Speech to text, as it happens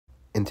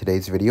In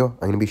today's video,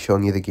 I'm going to be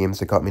showing you the games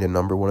that got me to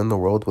 #1 in the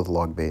world with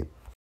Logbait.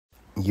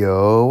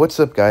 Yo, what's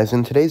up guys?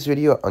 In today's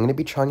video, I'm going to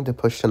be trying to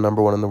push to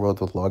 #1 in the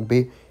world with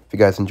Logbait. If you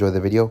guys enjoy the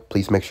video,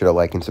 please make sure to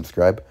like and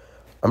subscribe.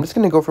 I'm just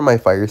going to go for my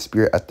Fire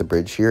Spirit at the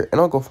bridge here,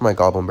 and I'll go for my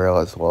Goblin Barrel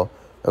as well.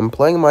 I'm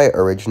playing my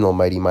original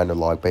Mighty Miner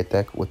Logbait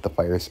deck with the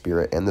Fire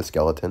Spirit and the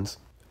Skeletons.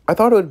 I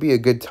thought it would be a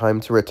good time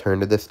to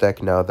return to this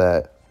deck now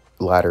that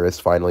ladder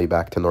is finally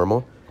back to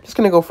normal. Just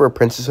going to go for a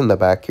Princess in the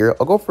back here.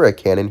 I'll go for a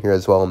Cannon here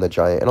as well on the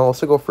Giant, and I'll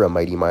also go for a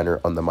Mighty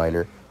Miner on the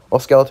Miner. All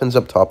Skeletons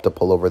up top to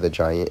pull over the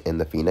Giant and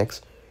the Phoenix.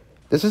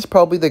 This is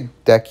probably the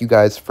deck you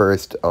guys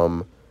first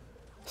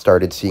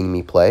started seeing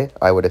me play,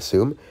 I would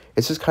assume.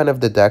 This is kind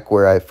of the deck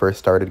where I first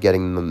started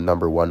getting the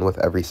 #1 with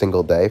every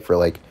single day for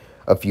like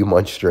a few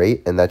months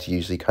straight, and that's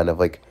usually kind of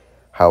like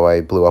how I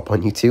blew up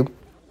on YouTube.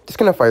 Just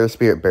going to Fire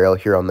Spirit Barrel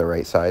here on the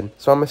right side,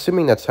 so I'm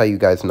assuming that's how you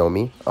guys know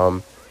me.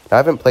 I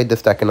haven't played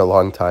this deck in a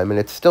long time, and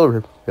it's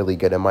still really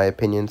good in my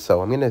opinion,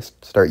 so I'm going to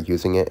start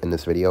using it in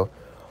this video.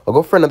 I'll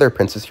go for another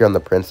Princess here on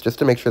the Prince, just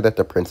to make sure that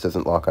the Prince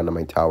doesn't lock onto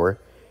my tower.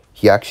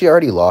 He actually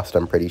already lost,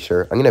 I'm pretty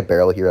sure. I'm going to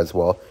Barrel here as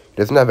well. He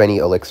doesn't have any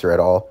Elixir at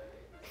all.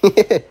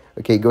 Okay,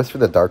 he goes for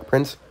the Dark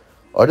Prince.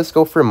 I'll just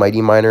go for a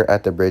Mighty Miner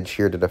at the bridge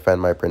here to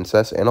defend my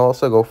Princess, and I'll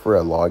also go for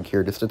a Log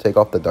here just to take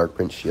off the Dark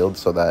Prince shield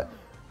so that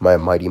my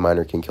Mighty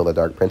Miner can kill the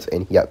Dark Prince,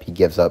 and yep, he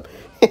gives up.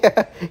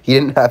 He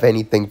didn't have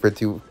anything for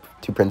two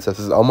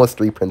princesses, almost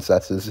 3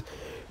 princesses.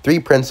 3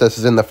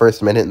 princesses in the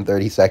first minute and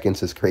 30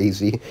 seconds is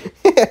crazy.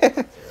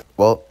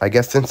 Well, I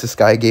guess since this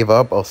guy gave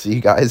up, I'll see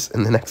you guys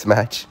in the next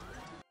match.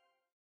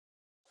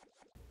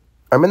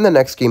 I'm in the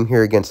next game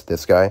here against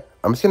this guy.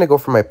 I'm just going to go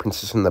for my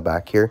Princess in the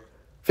back here.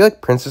 I feel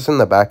like Princess in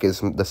the back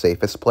is the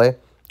safest play.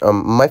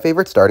 My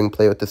favorite starting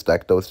play with this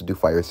deck, though, is to do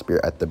Fire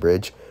Spirit at the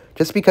bridge.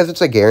 Just because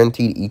it's a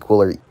guaranteed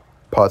equal or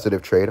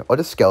positive trade. I'll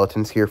just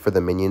Skeletons here for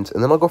the minions,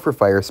 and then I'll go for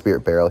Fire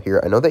Spirit Barrel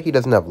here. I know that he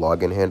doesn't have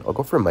Log in hand. I'll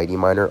go for Mighty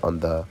Miner on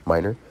the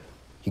Miner.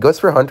 He goes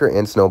for Hunter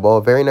and Snowball.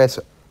 Very nice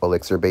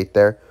Elixir bait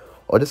there.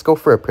 I'll just go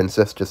for a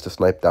Princess just to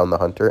snipe down the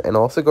Hunter, and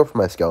I'll also go for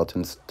my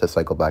Skeletons to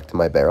cycle back to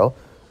my Barrel.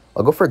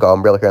 I'll go for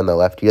Goblin Barrel here on the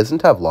left. He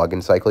doesn't have Log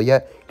in cycle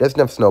yet. He doesn't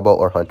have Snowball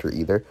or Hunter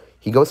either.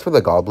 He goes for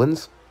the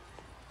Goblins.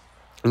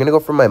 I'm going to go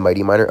for my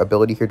Mighty Miner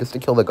ability here just to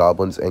kill the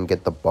Goblins and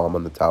get the bomb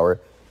on the tower.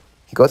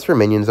 He goes for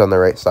minions on the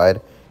right side.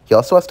 He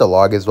also has to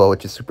Log as well,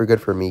 which is super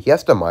good for me. He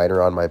has to Miner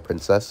on my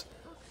Princess.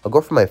 I'll go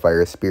for my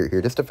Fire Spirit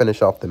here just to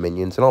finish off the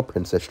minions, and I'll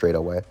Princess straight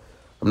away.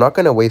 I'm not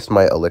going to waste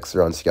my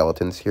Elixir on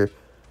Skeletons here,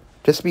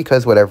 just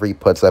because whatever he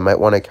puts, I might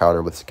want to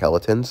counter with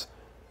Skeletons.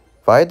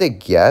 If I had to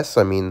guess,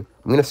 I mean,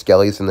 I'm going to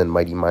Skellies and then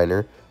Mighty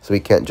Miner, so he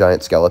can't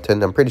Giant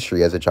Skeleton. I'm pretty sure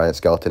he has a Giant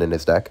Skeleton in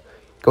his deck.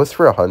 Goes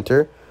for a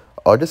Hunter.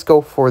 I'll just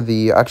go for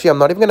the... Actually, I'm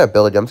not even going to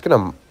ability. I'm just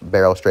going to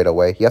Barrel straight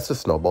away. He has to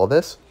Snowball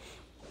this.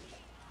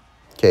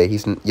 Okay, he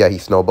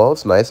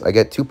snowballs. Nice. I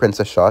get 2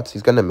 Princess shots.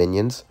 He's gonna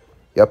minions.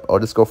 Yep, I'll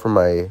just go for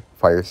my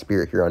Fire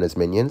Spirit here on his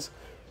minions.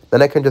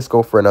 Then I can just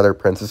go for another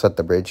Princess at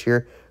the bridge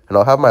here, and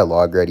I'll have my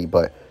Log ready,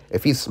 but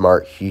if he's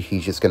smart,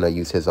 he's just gonna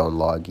use his own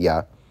Log,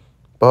 yeah.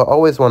 But I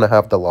always want to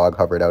have the Log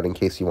hovered out in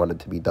case he wanted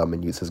to be dumb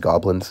and use his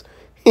Goblins.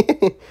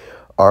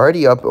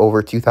 Already up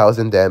over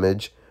 2,000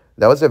 damage.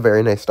 That was a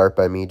very nice start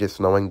by me, just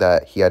knowing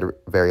that he had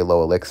very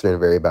low Elixir and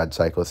very bad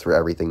cycles for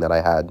everything that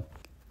I had.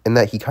 And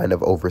that he kind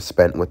of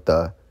overspent with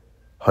the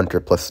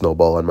Hunter plus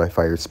Snowball on my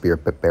Fire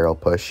Spirit Barrel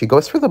push. He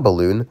goes for the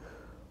Balloon.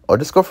 I'll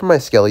just go for my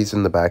Skellies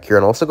in the back here,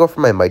 and also go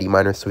for my Mighty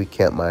Miner so he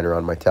can't Miner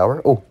on my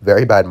tower. Oh,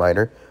 very bad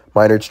Miner.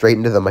 Minered straight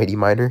into the Mighty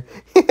Miner.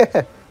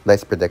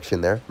 Nice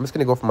prediction there. I'm just going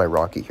to go for my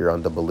Rocket here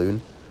on the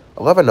Balloon.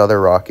 I'll have another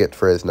Rocket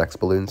for his next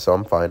Balloon, so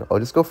I'm fine. I'll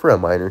just go for a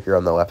Miner here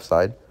on the left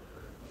side.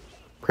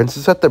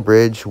 Princess at the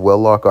bridge will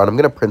lock on. I'm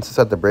going to Princess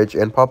at the bridge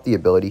and pop the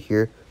ability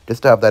here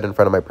just to have that in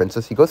front of my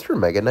Princess. He goes for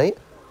Mega Knight.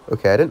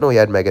 Okay, I didn't know he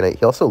had Mega Knight.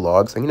 He also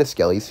Logs. I'm going to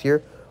Skellies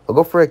here. I'll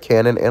go for a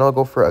Cannon, and I'll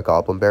go for a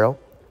Goblin Barrel.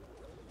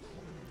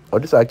 I'll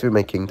just activate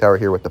my King Tower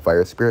here with the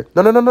Fire Spirit.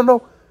 No, no, no, no,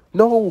 no.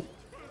 No.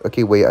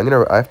 Okay, wait.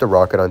 I have to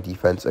Rocket on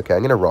defense. Okay,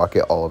 I'm going to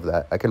Rocket all of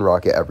that. I can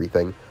Rocket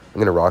everything. I'm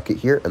going to Rocket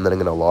here, and then I'm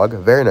going to Log.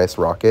 Very nice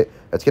Rocket.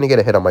 That's going to get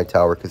a hit on my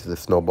tower because of the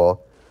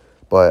Snowball.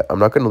 But I'm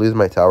not going to lose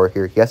my tower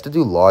here. He has to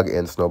do Log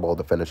and Snowball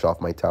to finish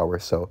off my tower,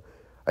 so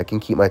I can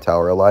keep my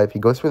tower alive. He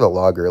goes for the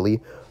Log early.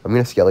 I'm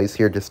going to Skellies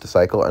here just to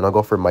cycle, and I'll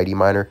go for Mighty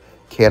Miner,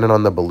 Cannon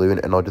on the Balloon,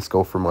 and I'll just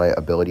go for my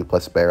ability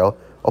plus Barrel.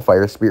 I'll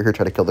Fire Spirit here,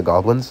 try to kill the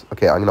Goblins.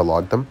 Okay, I'm going to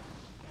Log them.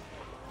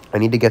 I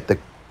need to get the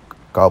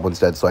Goblins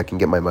dead so I can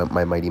get my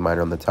Mighty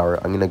Miner on the tower.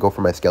 I'm going to go for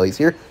my Skellies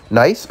here.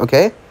 Nice,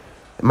 okay.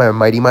 My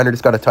Mighty Miner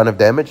just got a ton of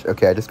damage.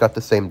 Okay, I just got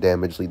the same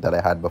damage lead that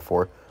I had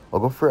before. I'll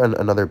go for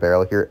another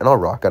Barrel here, and I'll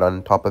Rocket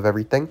on top of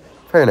everything.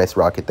 Very nice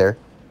Rocket there.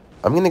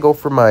 I'm going to go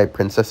for my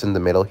Princess in the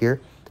middle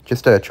here,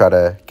 just to try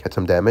to get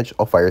some damage.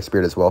 I'll Fire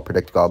Spirit as well,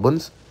 predict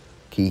Goblins.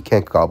 Okay, he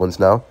can't Goblins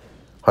now.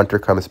 Hunter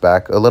comes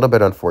back. A little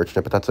bit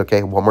unfortunate, but that's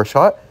okay. One more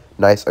shot.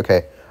 Nice.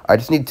 Okay. I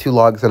just need 2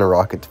 Logs and a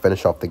Rocket to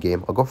finish off the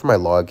game. I'll go for my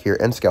Log here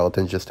and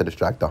Skeletons just to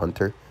distract the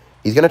Hunter.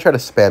 He's going to try to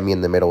spam me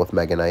in the middle with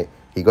Mega Knight.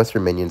 He goes for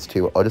minions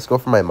too. I'll just go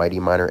for my Mighty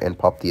Miner and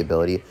pop the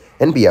ability.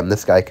 And BM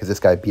this guy because this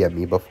guy BM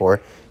me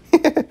before.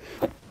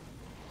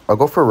 I'll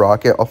go for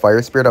Rocket, I'll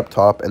Fire Spirit up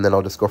top, and then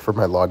I'll just go for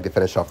my Log to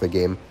finish off the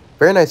game.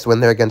 Very nice win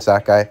there against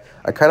that guy.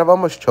 I kind of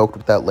almost choked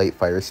with that late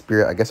Fire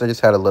Spirit. I guess I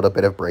just had a little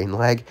bit of brain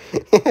lag.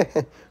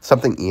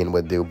 Something Ian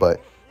would do,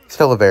 but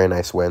still a very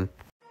nice win.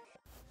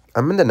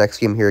 I'm in the next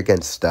game here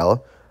against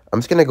Stell. I'm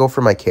just going to go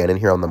for my cannon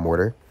here on the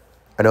mortar.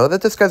 I know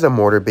that this guy's a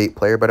mortar bait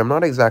player, but I'm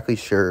not exactly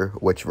sure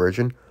which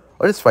version.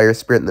 I'll just Fire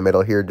Spirit in the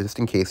middle here, just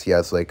in case he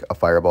has, like, a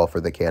fireball for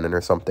the cannon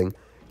or something.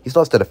 He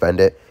still has to defend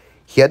it.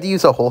 He had to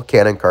use a whole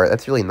cannon cart.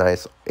 That's really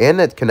nice.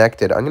 And it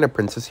connected. I'm going to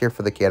Princess here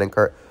for the cannon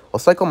cart. I'll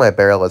cycle my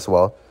barrel as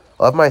well.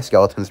 I'll have my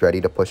skeletons ready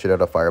to push it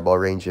out of fireball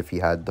range if he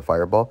had the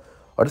fireball.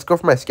 I'll just go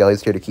for my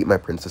skellies here to keep my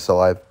princess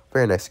alive.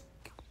 Very nice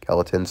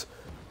skeletons.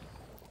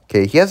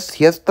 Okay, he has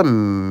the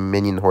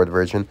minion horde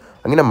version.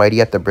 I'm going to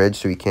mighty at the bridge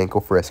so he can't go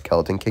for a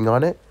skeleton king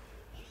on it.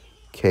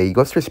 Okay, he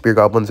goes for spear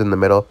goblins in the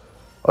middle.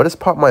 I'll just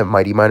pop my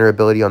mighty miner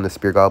ability on the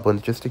spear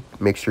goblins just to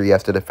make sure he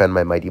has to defend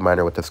my mighty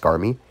miner with the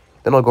Skarmy.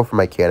 Then I'll go for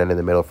my cannon in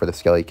the middle for the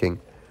Skelly King.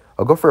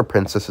 I'll go for a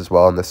princess as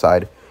well on the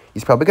side.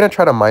 He's probably going to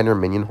try to miner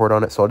minion horde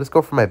on it, so I'll just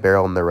go for my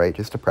barrel on the right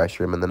just to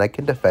pressure him, and then I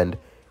can defend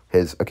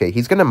his... Okay,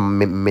 he's going to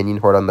minion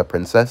horde on the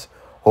princess,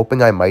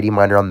 hoping I mighty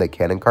miner on the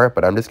cannon cart,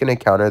 but I'm just going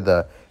to counter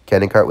the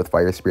cannon cart with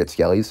fire spirit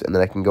skellies, and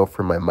then I can go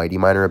for my mighty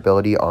miner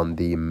ability on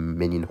the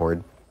minion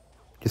horde.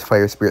 Just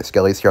fire spirit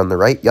skellies here on the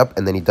right, yep,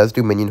 and then he does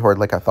do minion horde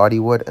like I thought he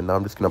would, and now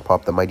I'm just going to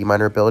pop the mighty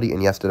miner ability, and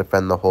he has to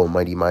defend the whole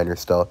mighty miner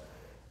still.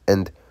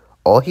 And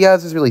all he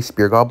has is really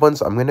spear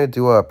goblins. I'm going to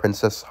do a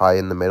princess high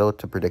in the middle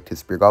to predict his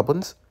spear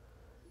goblins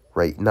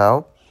right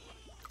now.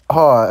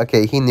 Oh,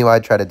 okay, he knew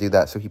I'd try to do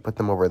that, so he put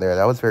them over there.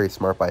 That was very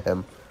smart by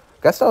him.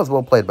 I guess that was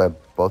well played by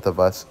both of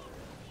us.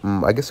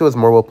 I guess it was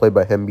more well played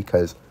by him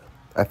because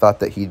I thought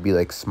that he'd be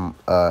like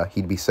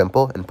he'd be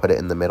simple and put it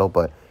in the middle,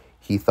 but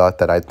he thought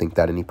that I'd think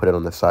that and he put it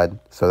on the side.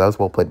 So that was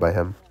well played by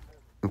him.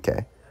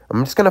 Okay.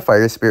 I'm just going to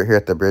fire spirit here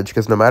at the bridge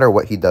because no matter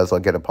what he does, I'll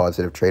get a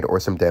positive trade or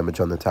some damage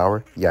on the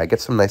tower. Yeah, I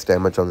get some nice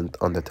damage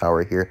on the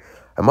tower here.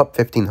 I'm up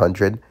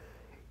 1,500.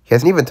 He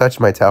hasn't even touched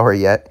my tower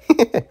yet.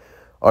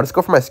 I'll just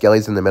go for my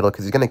skellies in the middle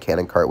because he's going to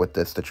cannon cart with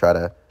this to try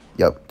to,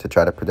 to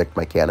try to predict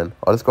my cannon.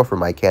 I'll just go for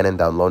my cannon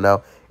down low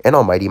now, and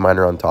I'll mighty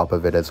miner on top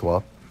of it as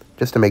well,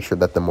 just to make sure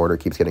that the mortar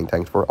keeps getting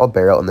tanked for. I'll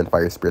barrel and then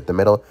fire spirit the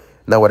middle.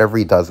 Now whatever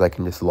he does, I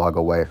can just log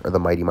away, or the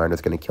mighty miner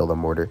is going to kill the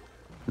mortar.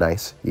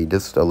 Nice. He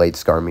just late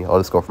scar me. I'll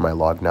just go for my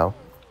log now.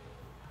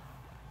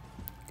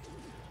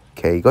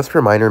 Okay, he goes for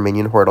miner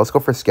minion horde. I'll just go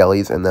for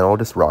skellies, and then I'll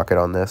just rocket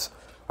on this.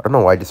 I don't know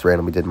why I just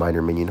randomly did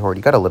miner minion horde.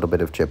 He got a little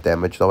bit of chip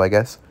damage, though, I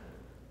guess.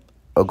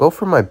 I'll go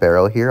for my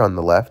barrel here on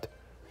the left.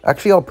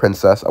 Actually, I'll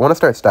princess. I want to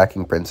start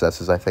stacking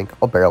princesses, I think.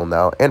 I'll barrel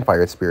now, and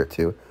fire spirit,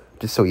 too,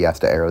 just so he has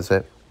to arrows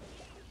it.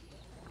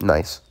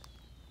 Nice.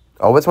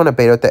 I always want to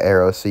bait out the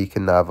arrows so you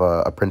can have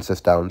a princess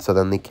down, so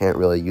then they can't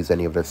really use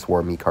any of their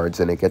swarmy cards,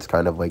 and it gets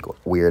kind of, like,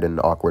 weird and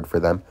awkward for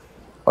them.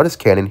 I'll just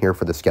cannon here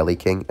for the Skelly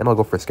King, and I'll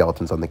go for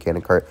skeletons on the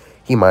cannon cart.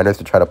 He miners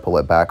to try to pull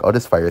it back. I'll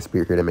just fire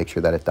spear here to make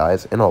sure that it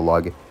dies, and I'll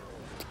log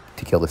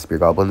to kill the spear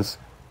goblins.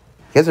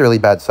 He has a really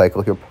bad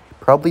cycle. He'll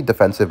probably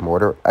defensive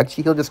mortar.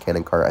 Actually, he'll just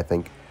cannon cart, I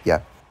think.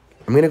 Yeah.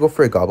 I'm going to go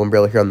for a goblin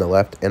barrel here on the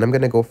left, and I'm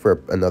going to go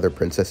for another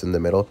princess in the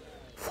middle.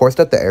 Forced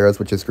out the arrows,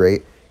 which is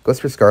great. Goes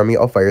for Skarmy.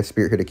 I'll fire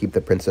spirit here to keep the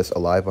princess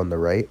alive on the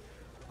right.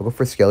 I'll go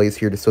for skellies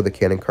here just so the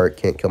cannon cart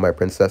can't kill my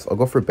princess. I'll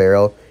go for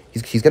barrel.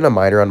 He's going to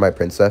miner on my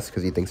princess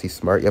because he thinks he's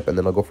smart. Yep, and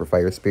then I'll go for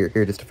fire spirit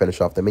here just to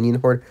finish off the minion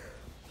horde.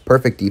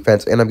 Perfect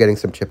defense, and I'm getting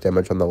some chip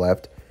damage on the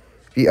left.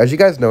 As you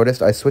guys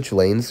noticed, I switched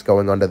lanes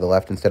going onto the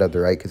left instead of the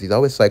right because he's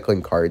always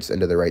cycling cards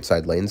into the right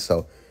side lanes.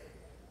 So,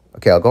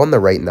 okay, I'll go on the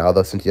right now,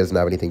 though, since he doesn't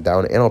have anything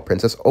down. And I'll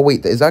princess. Oh,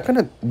 wait, is that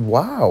going to...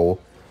 Wow.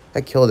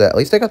 I killed it. At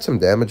least I got some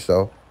damage,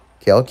 though.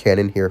 Okay, I'll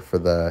cannon here for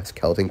the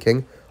Skeleton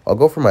King. I'll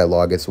go for my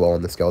log as well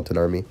on the Skeleton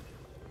Army.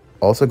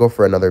 I'll also go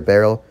for another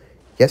barrel.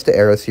 He has to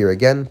arrows here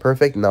again.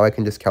 Perfect. Now I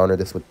can just counter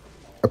this with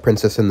a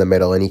princess in the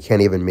middle, and he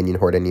can't even minion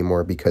horde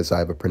anymore because I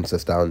have a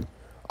princess down.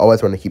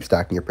 Always want to keep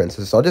stacking your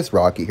princess. So I'll just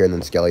rocket here and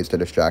then skellies to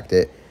distract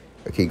it.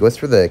 Okay, he goes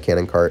for the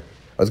cannon cart.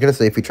 I was going to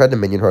say, if he tried to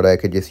minion horde, I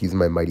could just use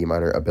my mighty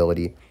miner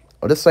ability.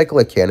 I'll just cycle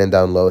a cannon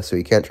down low so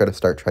he can't try to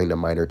start trying to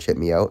miner chip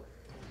me out.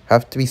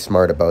 Have to be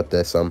smart about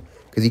this,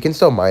 because he can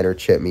still miner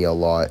chip me a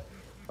lot.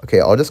 Okay,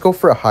 I'll just go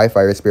for a high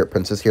fire spirit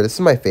princess here. This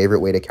is my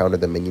favorite way to counter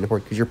the minion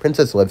horde because your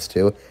princess lives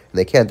too, and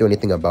they can't do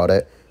anything about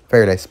it.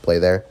 Very nice play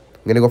there.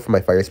 I'm going to go for my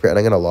fire spirit, and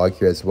I'm going to log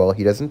here as well.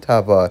 He doesn't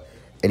have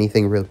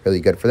anything really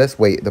good for this.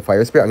 Wait, the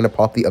fire spirit, I'm going to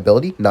pop the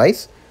ability.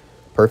 Nice.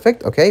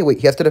 Perfect. Okay, wait,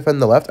 he has to defend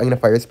the left. I'm going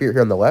to fire spirit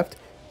here on the left.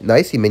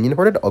 Nice, he minion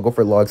hoarded. I'll go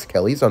for logs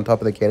Kelly's on top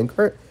of the cannon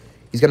cart.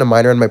 He's going to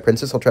miner on my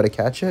princess. I'll try to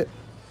catch it.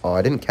 Oh,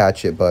 I didn't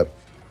catch it, but...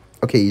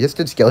 Okay, he just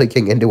did Skelly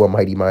King into a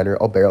mighty miner.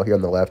 I'll barrel here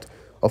on the left.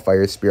 I'll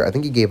fire spirit. I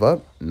think he gave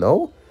up.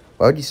 No?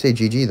 Why would you say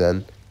GG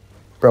then?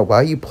 Bro, why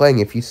are you playing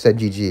if you said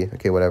GG?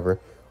 Okay, whatever.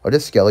 I'll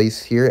just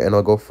skellies here, and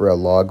I'll go for a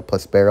log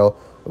plus barrel.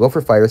 I'll go for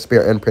fire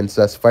spirit and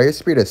princess. Fire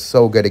spirit is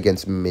so good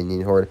against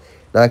minion horde.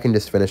 Now I can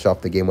just finish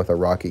off the game with a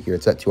rocket here.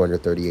 It's at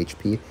 230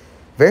 HP.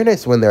 Very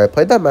nice win there. I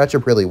played that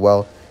matchup really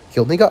well. He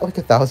only got like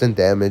 1,000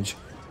 damage,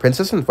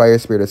 Princess and Fire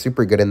Spirit are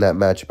super good in that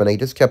match, but I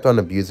just kept on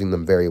abusing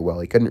them very well.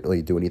 He couldn't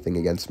really do anything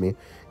against me.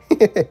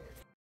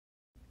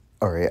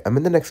 Alright, I'm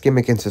in the next game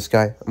against this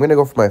guy. I'm gonna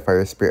go for my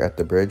Fire Spirit at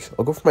the bridge.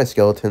 I'll go for my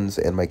Skeletons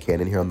and my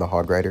Cannon here on the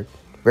Hog Rider.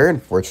 Very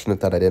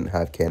unfortunate that I didn't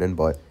have Cannon,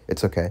 but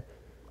it's okay.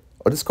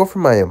 I'll just go for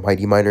my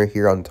Mighty Miner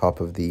here on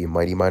top of the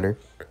Mighty Miner.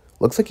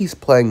 Looks like he's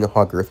playing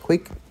Hog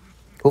Earthquake.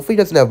 Hopefully he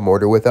doesn't have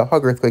Mortar with it.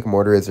 Hog Earthquake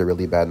Mortar is a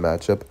really bad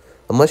matchup.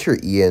 Unless you're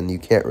Ian, you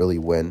can't really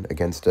win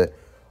against it.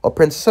 I'll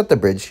Princess at the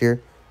bridge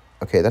here.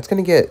 Okay, that's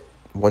going to get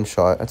one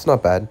shot. That's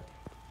not bad.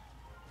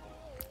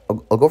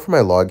 I'll go for my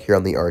Log here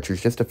on the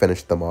Archers just to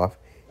finish them off.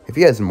 If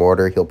he has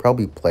Mortar, he'll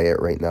probably play it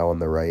right now on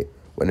the right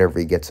whenever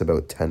he gets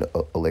about 10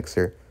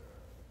 Elixir.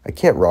 I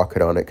can't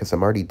Rocket on it because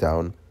I'm already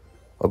down.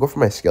 I'll go for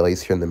my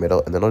Skellies here in the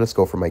middle, and then I'll just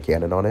go for my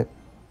Cannon on it.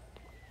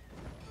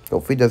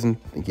 Hopefully he doesn't...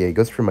 Yeah, he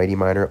goes for Mighty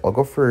Miner. I'll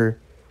go for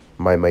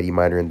my Mighty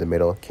Miner in the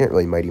middle. Can't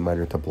really Mighty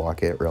Miner to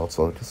block it, or else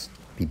I'll just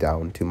be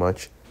down too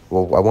much.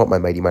 Well, I want my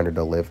Mighty Miner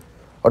to live.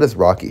 I'll just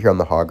Rocket here on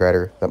the Hog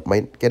Rider. That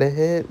might get a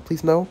hit.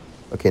 Please, no.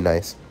 Okay,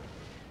 nice.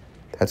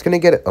 That's going to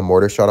get a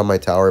Mortar shot on my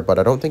tower, but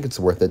I don't think it's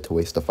worth it to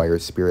waste a Fire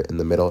Spirit in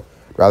the middle.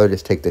 I'd rather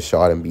just take the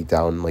shot and be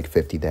down like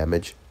 50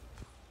 damage.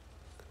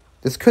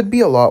 This could be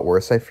a lot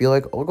worse, I feel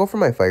like. I'll go for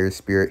my Fire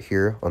Spirit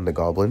here on the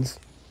Goblins.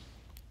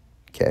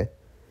 Okay.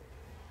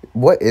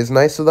 What is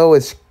nice, though,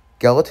 is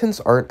Skeletons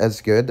aren't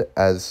as good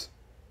as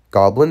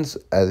Goblins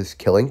as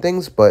killing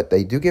things, but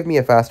they do give me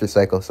a faster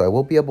cycle, so I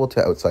will be able to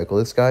outcycle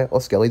this guy.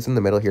 I'll Skellies in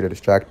the middle here to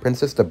distract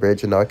Princess the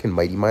bridge, and now I can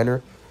Mighty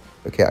Miner.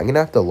 Okay, I'm going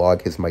to have to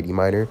log his Mighty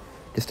Miner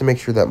just to make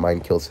sure that mine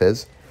kills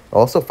his.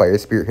 I'll also Fire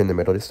Spirit here in the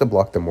middle just to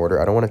block the Mortar.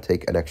 I don't want to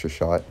take an extra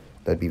shot.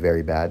 That'd be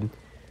very bad.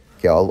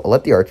 Okay, I'll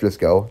let the Archers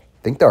go.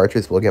 I think the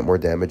Archers will get more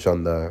damage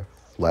on the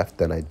left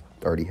than I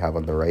already have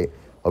on the right.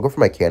 I'll go for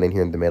my Cannon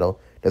here in the middle.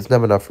 Doesn't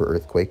have enough for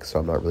Earthquake, so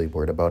I'm not really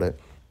worried about it.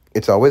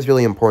 It's always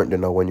really important to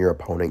know when your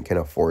opponent can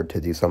afford to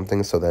do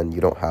something, so then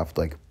you don't have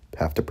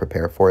to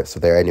prepare for it. So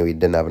there, I knew he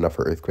didn't have enough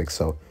for Earthquake,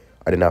 so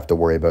I didn't have to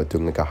worry about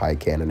doing like a high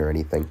cannon or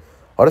anything.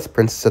 I'll just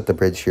Princess at the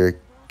bridge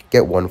here,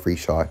 get one free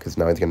shot, because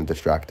now he's going to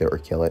distract it or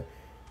kill it.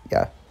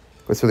 Yeah.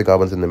 Goes for the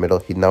Goblins in the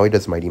middle. Now he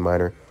does Mighty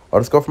Miner. I'll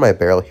just go for my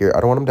Barrel here.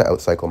 I don't want him to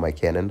outcycle my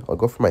Cannon. I'll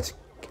go for my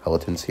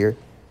Skeletons here.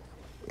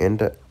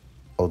 And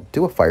I'll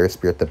do a Fire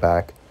Spirit at the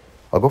back.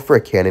 I'll go for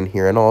a Cannon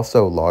here, and I'll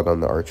also log on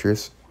the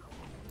Archers.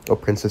 Oh,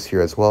 Princess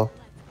here as well.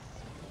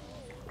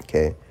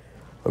 Okay.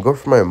 I'll go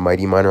for my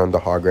Mighty Miner on the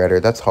Hog Rider.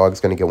 That's Hog's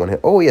going to get one hit.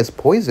 Oh, he has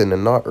Poison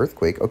and not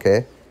Earthquake.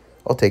 Okay.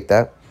 I'll take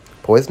that.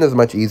 Poison is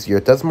much easier.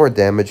 It does more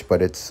damage,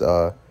 but it's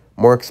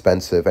more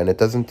expensive, and it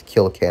doesn't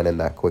kill Cannon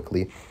that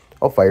quickly.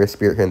 I'll Fire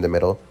Spirit here in the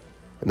middle.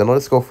 And then I'll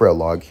just go for a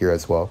Log here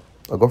as well.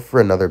 I'll go for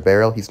another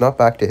Barrel. He's not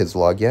back to his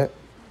Log yet.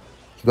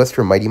 He goes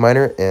for Mighty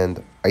Miner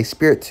and Ice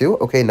Spirit too.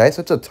 Okay, nice.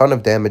 That's a ton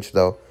of damage,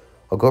 though.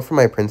 I'll go for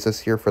my Princess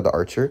here for the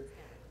Archer.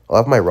 I'll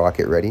have my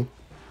Rocket ready.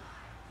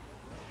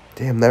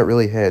 Damn, that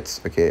really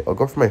hits. Okay, I'll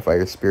go for my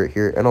Fire Spirit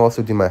here, and I'll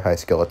also do my High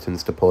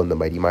Skeletons to pull in the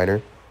Mighty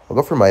Miner. I'll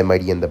go for my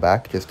Mighty in the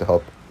back, just to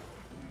help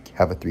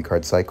have a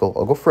 3-card cycle.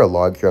 I'll go for a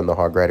Log here on the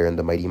Hog Rider and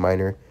the Mighty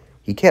Miner.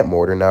 He can't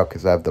Mortar now,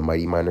 because I have the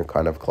Mighty Miner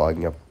kind of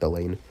clogging up the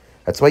lane.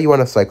 That's why you want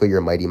to cycle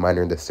your Mighty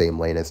Miner in the same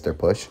lane as their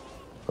push.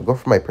 I'll go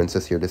for my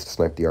Princess here, just to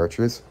snipe the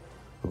Archers.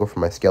 I'll go for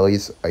my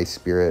Skellies, Ice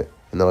Spirit,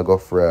 and then I'll go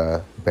for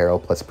a Barrel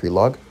plus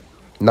Pre-Log.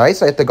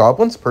 Nice, I hit the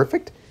Goblins,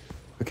 perfect.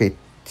 Okay,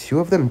 2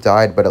 of them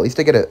died, but at least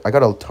I got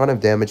a ton of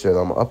damage there.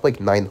 I'm up like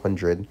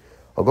 900.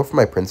 I'll go for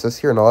my Princess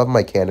here, and I'll have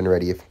my Cannon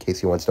ready in case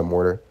he wants to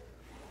Mortar.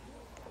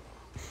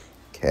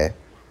 Okay,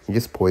 he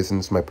just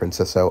poisons my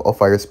Princess out. I'll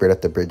Fire Spirit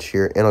at the bridge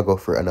here, and I'll go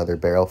for another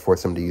Barrel,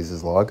 force him to use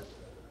his Log.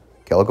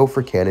 Okay, I'll go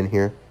for Cannon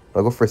here.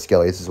 I'll go for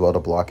Skellies as well to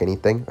block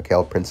anything. Okay,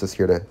 I'll Princess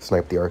here to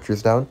snipe the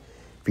Archers down.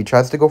 If he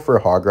tries to go for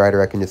a Hog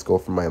Rider, I can just go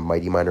for my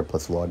Mighty Miner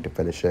plus Log to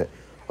finish it.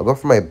 I'll go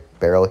for my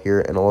Barrel here,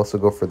 and I'll also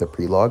go for the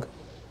Pre-Log.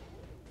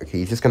 Okay,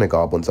 he's just going to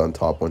Goblins on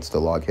top once the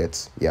Log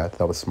hits. Yeah,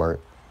 that was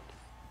smart.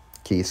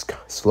 Okay, he's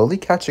slowly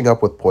catching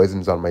up with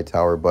poisons on my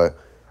tower, but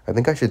I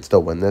think I should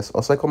still win this.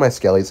 I'll cycle my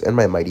Skellies and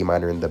my Mighty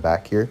Miner in the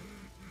back here.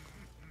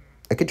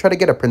 I could try to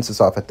get a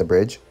Princess off at the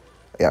bridge.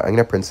 Yeah, I'm going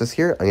to Princess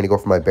here. I'm going to go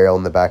for my Barrel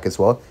in the back as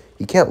well.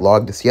 He can't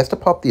log this. He has to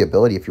pop the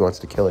ability if he wants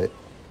to kill it.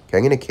 Okay,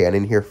 I'm going to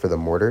Cannon here for the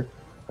Mortar.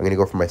 I'm going to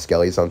go for my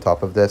Skellies on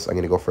top of this. I'm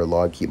going to go for a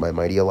Log, keep my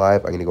Mighty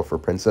alive. I'm going to go for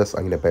Princess.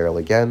 I'm going to Barrel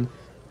again.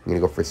 I'm going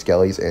to go for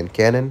Skellies and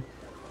Cannon.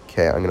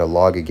 Okay, I'm going to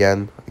Log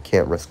again. I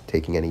can't risk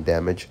taking any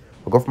damage.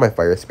 I'll go for my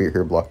Fire Spirit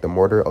here, block the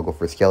Mortar. I'll go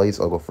for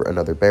Skellies. I'll go for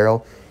another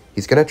Barrel.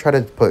 He's going to try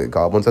to put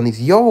Goblins on these.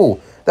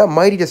 Yo! That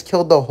Mighty just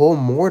killed the whole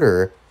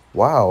Mortar.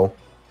 Wow.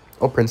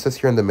 Oh, Princess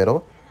here in the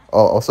middle.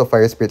 I'll also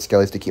Fire Spirit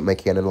Skellies to keep my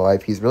Cannon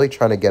alive. He's really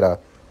trying to get a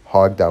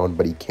Hog down,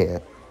 but he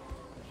can't.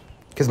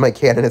 Because my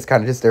Cannon is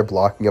kind of just there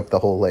blocking up the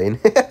whole lane.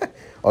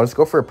 I'll just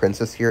go for a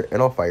Princess here,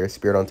 and I'll Fire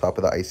Spirit on top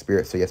of the Ice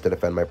Spirit, so he has to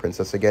defend my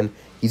Princess again.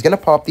 He's going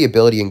to pop the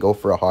ability and go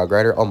for a Hog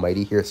Rider. I'll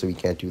Mighty here, so he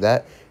can't do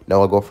that.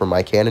 Now I'll go for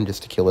my Cannon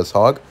just to kill his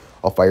Hog.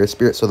 I'll Fire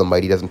Spirit so the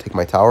Mighty doesn't take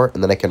my tower,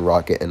 and then I can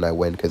Rocket and I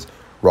win, because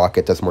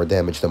Rocket does more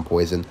damage than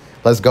Poison.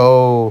 Let's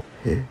go!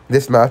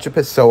 This matchup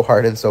is so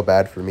hard and so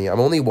bad for me. I'm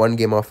only one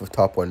game off of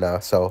top 1 now,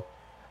 so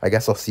I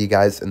guess I'll see you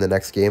guys in the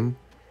next game.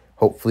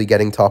 Hopefully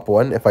getting top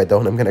 1. If I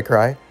don't, I'm gonna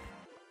cry.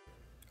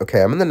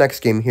 Okay, I'm in the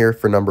next game here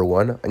for number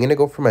 1. I'm going to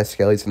go for my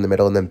Scalies in the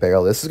middle and then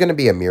Barrel. This is going to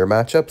be a mirror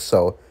matchup,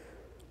 so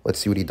let's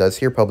see what he does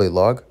here. Probably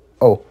Log.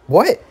 Oh,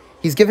 what?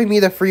 He's giving me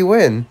the free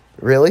win.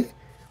 Really?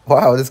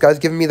 Wow, this guy's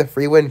giving me the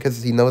free win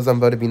because he knows I'm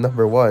about to be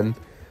number 1.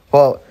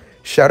 Well,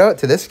 shout out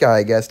to this guy,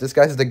 I guess. This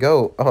guy's the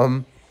GOAT.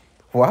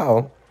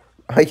 Wow.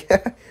 I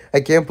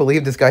can't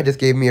believe this guy just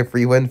gave me a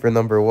free win for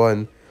number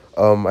 1.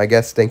 I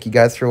guess thank you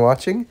guys for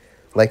watching.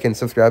 Like and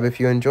subscribe if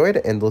you enjoyed,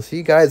 and we'll see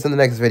you guys in the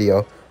next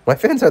video. My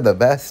fans are the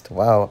best.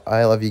 Wow,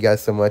 I love you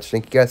guys so much.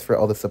 Thank you guys for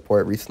all the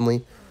support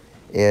recently.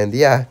 And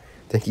yeah,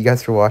 thank you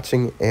guys for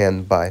watching,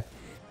 and bye.